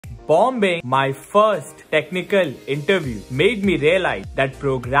bombing my first technical interview made me realize that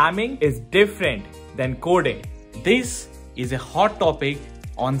programming is different than coding. This is a hot topic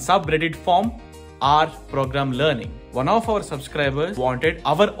on subreddit forum R program learning. One of our subscribers wanted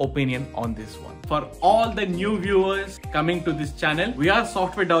our opinion on this one. For all the new viewers coming to this channel, we are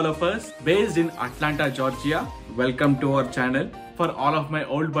software developers based in Atlanta, Georgia. Welcome to our channel. For all of my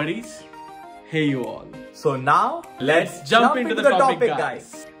old buddies, hey you all. So now Let's jump into the topic,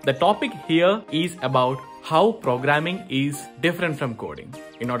 guys. The topic here is about how programming is different from coding.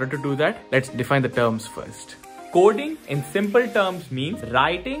 In order to do that, let's define the terms first. Coding in simple terms means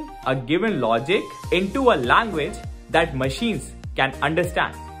writing a given logic into a language that machines can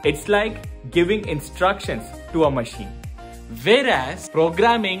understand. It's like giving instructions to a machine. Whereas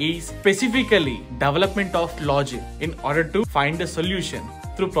programming is specifically development of logic in order to find a solution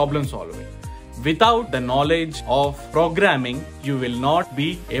through problem solving. Without the knowledge of programming, you will not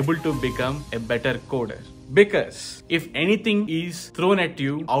be able to become a better coder. Because if anything is thrown at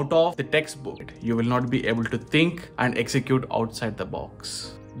you out of the textbook, you will not be able to think and execute outside the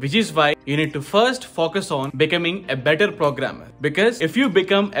box. Which is why you need to first focus on becoming a better programmer. Because if you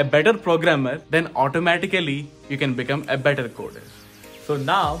become a better programmer, then automatically you can become a better coder. So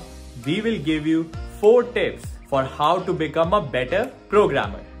now we will give you 4 tips for how to become a better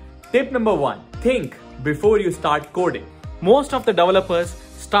programmer. Tip number 1. Think before you start coding. Most of the developers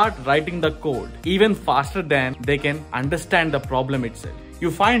start writing the code even faster than they can understand the problem itself. You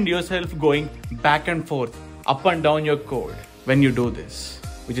find yourself going back and forth, up and down your code when you do this,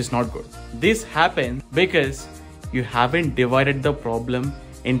 which is not good. This happens because you haven't divided the problem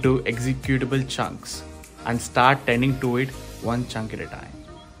into executable chunks and start tending to it one chunk at a time.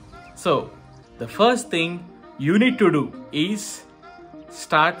 So the first thing you need to do is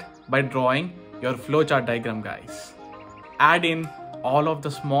start by drawing your flowchart diagram, guys. Add in all of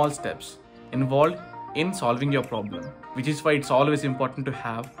the small steps involved in solving your problem, which is why it's always important to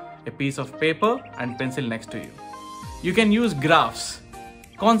have a piece of paper and pencil next to you. You can use graphs,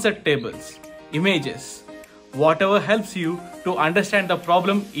 concept tables, images, whatever helps you to understand the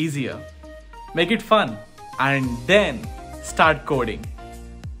problem easier. Make it fun and then start coding.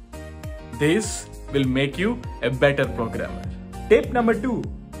 This will make you a better programmer. Tip number 2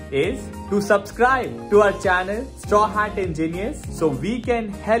 is to subscribe to our channel Strawhat Engineers so we can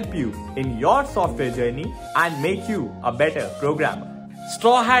help you in your software journey and make you a better programmer.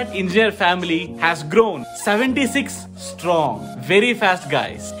 Strawhat Engineer family has grown 76 strong. Very fast,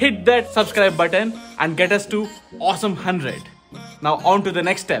 guys. Hit that subscribe button and get us to awesome 100. Now on to the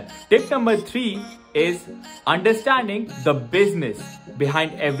next step. Tip number 3 is understanding the business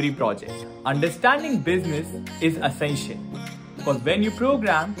behind every project. Understanding business is essential. Because when you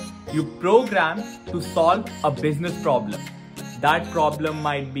program to solve a business problem. That problem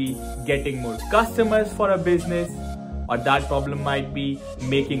might be getting more customers for a business, or that problem might be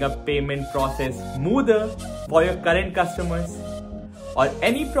making a payment process smoother for your current customers, or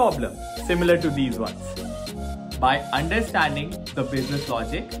any problem similar to these ones. By understanding the business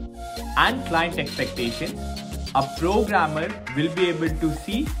logic and client expectations, a programmer will be able to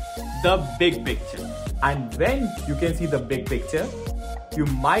see the big picture. And when you can see the big picture, you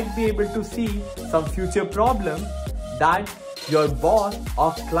might be able to see some future problem that your boss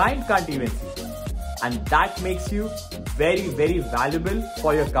or client can't even see. And that makes you very, very valuable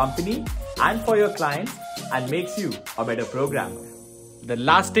for your company and for your clients and makes you a better programmer. The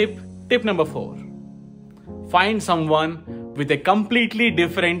last tip, tip number 4. Find someone with a completely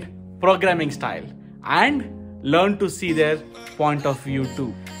different programming style and learn to see their point of view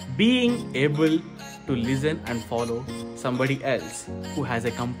too. Being able to listen and follow somebody else who has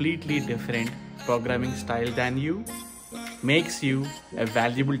a completely different programming style than you makes you a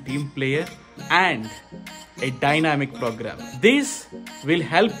valuable team player and a dynamic programmer. This will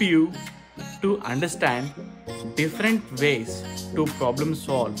help you to understand different ways to problem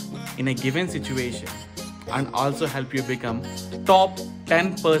solve in a given situation and also help you become top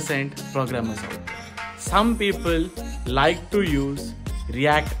 10% programmers out there. Some people like to use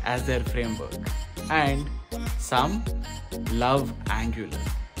React as their framework and some love Angular.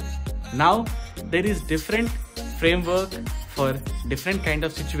 Now there is different framework for different kind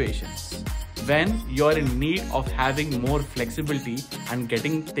of situations. When you're in need of having more flexibility and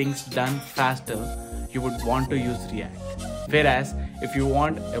getting things done faster, you would want to use React. Whereas if you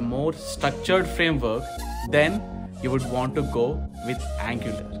want a more structured framework, then you would want to go with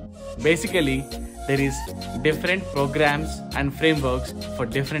Angular. Basically, there is different programs and frameworks for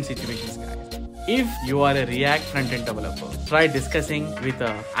different situations, guys. If you are a React front-end developer, try discussing with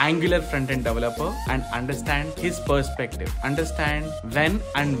an Angular front-end developer and understand his perspective. Understand when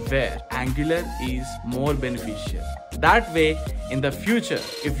and where Angular is more beneficial. That way, in the future,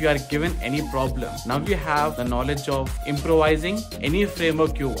 if you are given any problem, now you have the knowledge of improvising any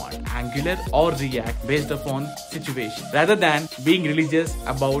framework you want, Angular or React, based upon situation, rather than being religious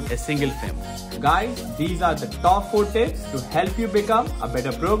about a single framework. Guys, these are the top 4 tips to help you become a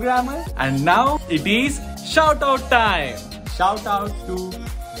better programmer. And now it is shout out time. Shout out to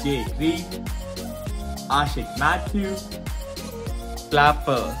Jake Reed, Ashik Matthew,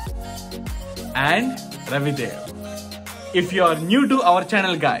 Clapper, and Ravidev. If you are new to our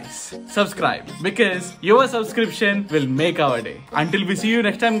channel, guys, subscribe, because your subscription will make our day. Until we see you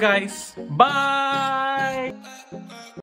next time, guys. Bye.